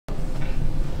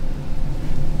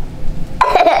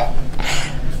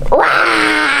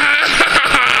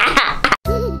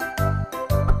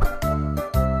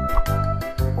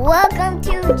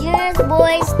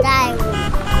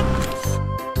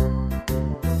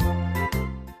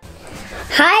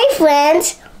Hi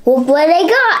friends, look what I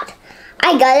got.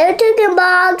 I got a Toucan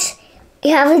Box.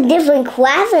 You have a different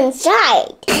craft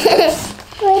inside.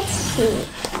 Let's see.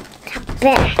 The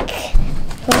back.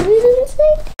 What is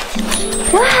inside?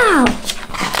 Wow!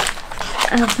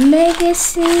 A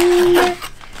magazine.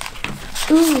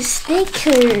 Ooh,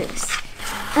 stickers.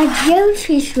 A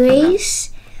jellyfish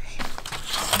race.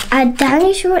 A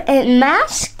dinosaur and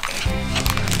mask.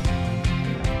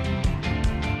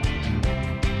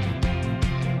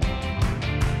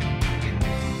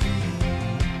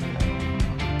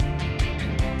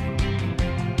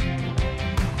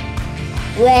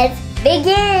 Let's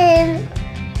begin!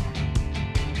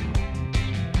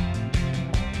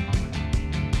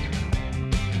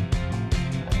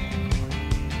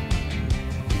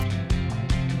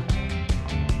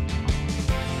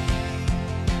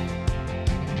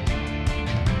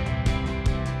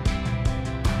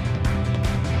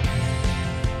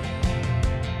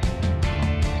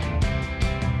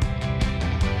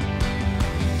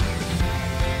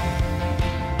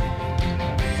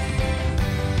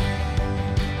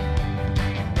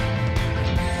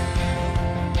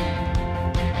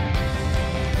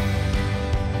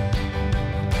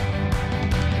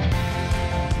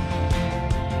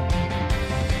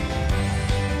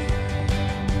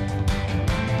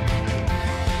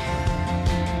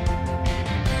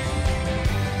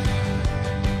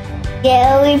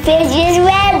 Jellyfish is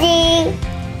ready!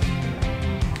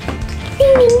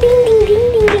 Ding ding ding ding ding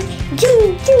ding ding!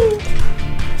 Zoom zoom!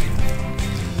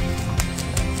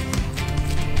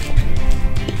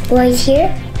 Right here?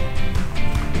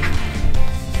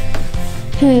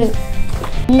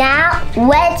 Now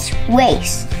let's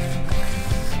race!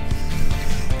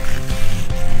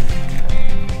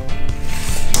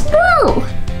 Whoa!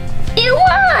 It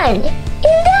won!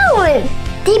 It won!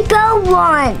 They both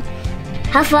won!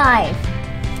 High five!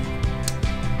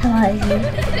 High five!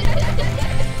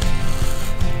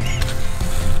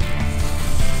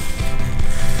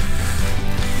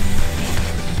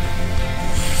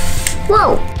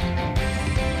 Whoa!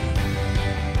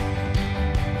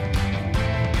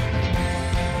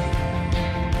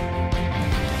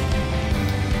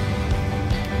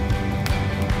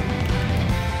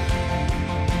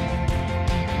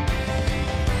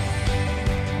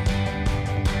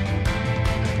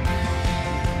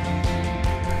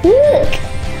 Look!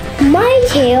 My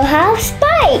tail has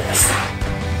spikes!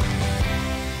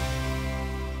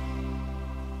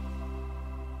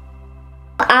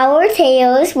 Our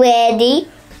tail is ready.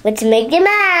 Let's make the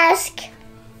mask.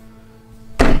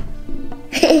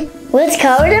 Let's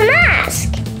color the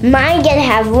mask. Mine gonna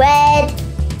have red.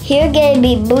 Here gonna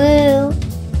be blue.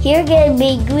 Here gonna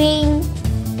be green.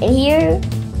 And here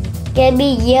gonna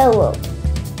be yellow.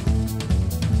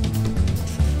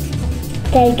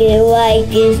 I can like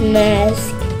this mask.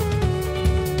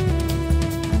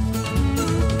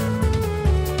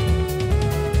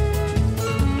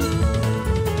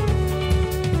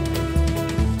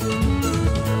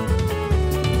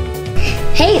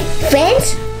 Hey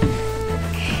friends,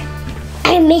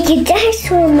 I make a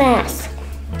dinosaur mask.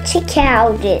 Check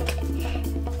out it.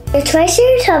 The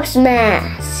Triceratops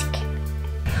mask.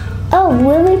 Oh,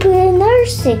 let me put another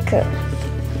sticker.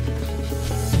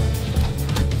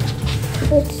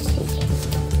 Let's see.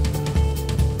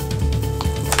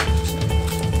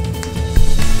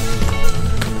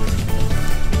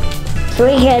 So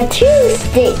we got 2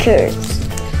 stickers.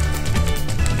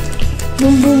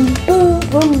 Boom, boom, boom,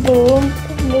 boom, boom,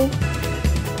 boom.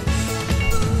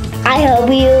 I hope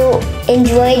you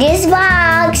enjoy this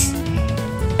box.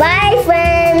 Bye,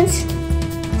 friends.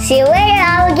 See you later,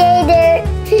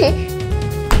 alligator.